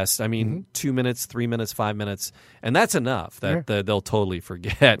little rest. I mean, 2 minutes, 3 minutes, 5 minutes, and that's enough. That they'll totally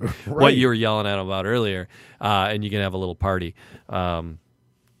forget what you were yelling at them about earlier, and you can have a little party.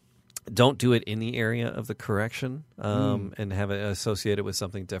 Don't do it in the area of the correction, and have it associated with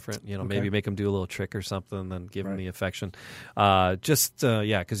something different. Maybe make them do a little trick or something, then give them the affection.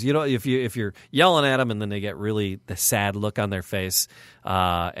 Because if you're yelling at them and then they get really the sad look on their face,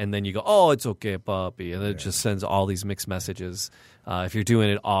 and then you go, "Oh, it's okay, puppy," and it just sends all these mixed messages. If you're doing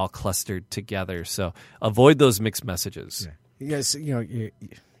it all clustered together, so avoid those mixed messages. Yes,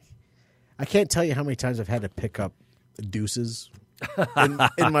 I can't tell you how many times I've had to pick up deuces in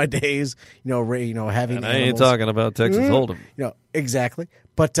my days. Having. And I ain't animals. talking about Texas Hold'em. Exactly.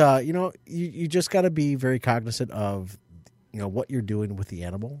 But you just got to be very cognizant of what you're doing with the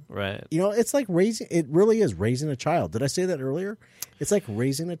animal. Right. It's like raising. It really is raising a child. Did I say that earlier? It's like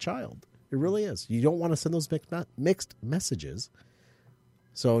raising a child. It really is. You don't want to send those mixed messages.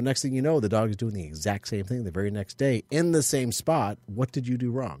 So next thing you know, the dog is doing the exact same thing the very next day in the same spot. What did you do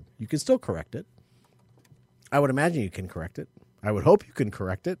wrong? You can still correct it. I would imagine you can correct it. I would hope you can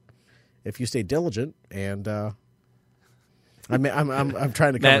correct it if you stay diligent. And I'm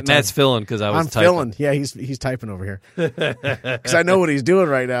trying to. Matt's filling because I was. I'm typing. filling. Yeah, he's typing over here because I know what he's doing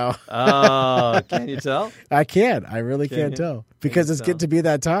right now. Oh, can you tell? I can. I really can't tell because it's getting to be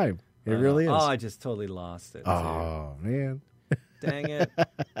that time. It really is. Oh, I just totally lost it. Oh man. Dang it.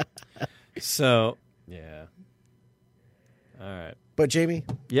 So, yeah. All right. But Jamie,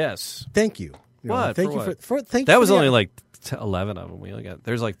 Yes. thank you. What? Thank For you what? for thank That you was for the- only like 11 of them. We only got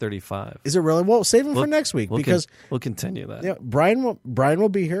there's like 35. Is it really? Well, save them We'll- for next week we'll because we'll continue that. yeah, Brian will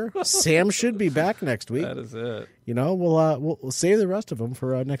be here. Sam should be back next week. That is it. We'll save the rest of them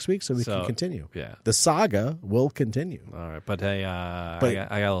for next week so we can continue. Yeah. The saga will continue. All right, but hey, But- I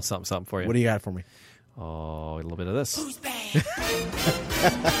got a little something for you. What do you got for me? Oh, a little bit of this.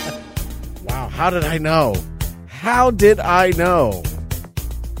 Wow, how did I know? How did I know?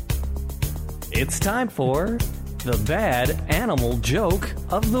 It's time for the bad animal joke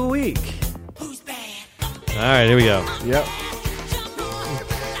of the week. Who's bad? All right, here we go. Yep.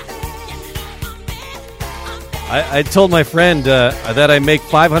 I told my friend that I make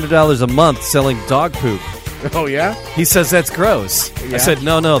 $500 a month selling dog poop. Oh yeah. He says that's gross. Yeah. I said,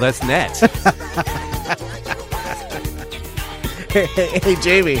 no, that's net. Hey,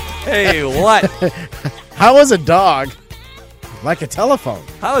 Jamie. Hey, what? How is a dog like a telephone?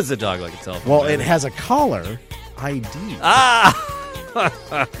 How is the dog like a telephone? Well, it has a caller ID.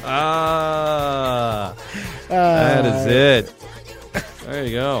 That is it. There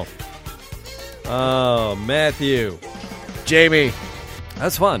you go. Oh, Matthew. Jamie.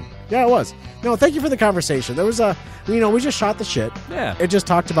 That's fun. Yeah, it was. No, thank you for the conversation. There was we just shot the shit. Yeah. It just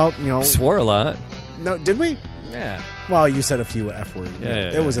talked about, Swore a lot. No, did we? Yeah. Well, you said a few F words.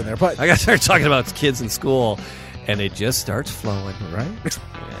 Yeah, It was in there, but I got to start talking about kids in school, and it just starts flowing. right?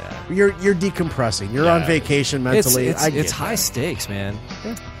 Yeah. You're decompressing. You're on vacation mentally. It's I get it's high that. stakes, man.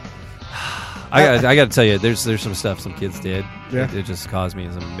 Yeah. I got to tell you, there's some stuff some kids did. Yeah. It just caused me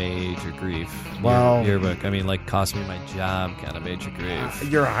some major grief. Wow. Yearbook. I mean, like, cost me my job, kind of major grief.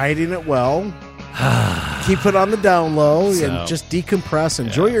 You're hiding it well. Keep it on the down low So- and just decompress.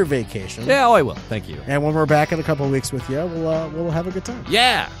 Enjoy your vacation. Yeah, I will. Thank you. And when we're back in a couple of weeks with you, we'll have a good time.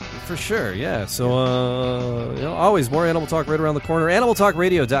 Yeah, for sure. Yeah. So, always more Animal Talk right around the corner.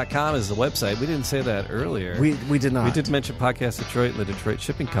 AnimalTalkRadio.com is the website. We didn't say that earlier. We did not. We did mention Podcast Detroit and the Detroit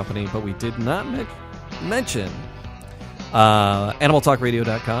Shipping Company, but we did not mention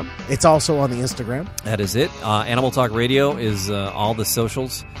AnimalTalkRadio.com. It's also on the Instagram, That is it. Animal Talk Radio is all the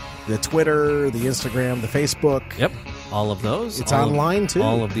socials. the Twitter, the Instagram, the Facebook. Yep. All of those. It's All online, too.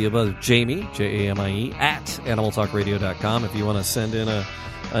 All of the above. Jamie, Jamie, at AnimalTalkRadio.com. If you want to send in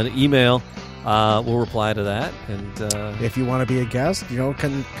an email, we'll reply to that. And If you want to be a guest,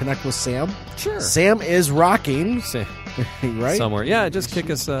 connect with Sam. sure. Sam is rocking, right? Somewhere. Yeah, just kick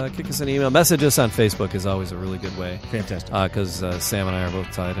us an email. Message us on Facebook is always a really good way. Fantastic. Because Sam and I are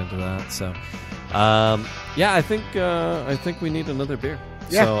both tied into that. So, I think we need another beer.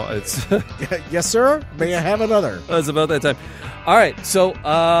 Yeah. So it's Yes, sir. May I have another? it's about that time. All right. So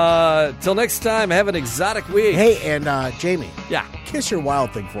till next time, have an exotic week. Hey, and Jamie, Yeah. kiss your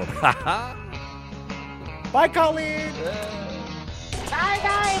wild thing for me. Bye, Colleen.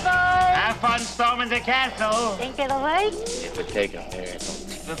 Bye-bye, boys. Have fun storming the castle. Think it'll work? It would take a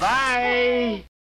miracle. Bye-bye.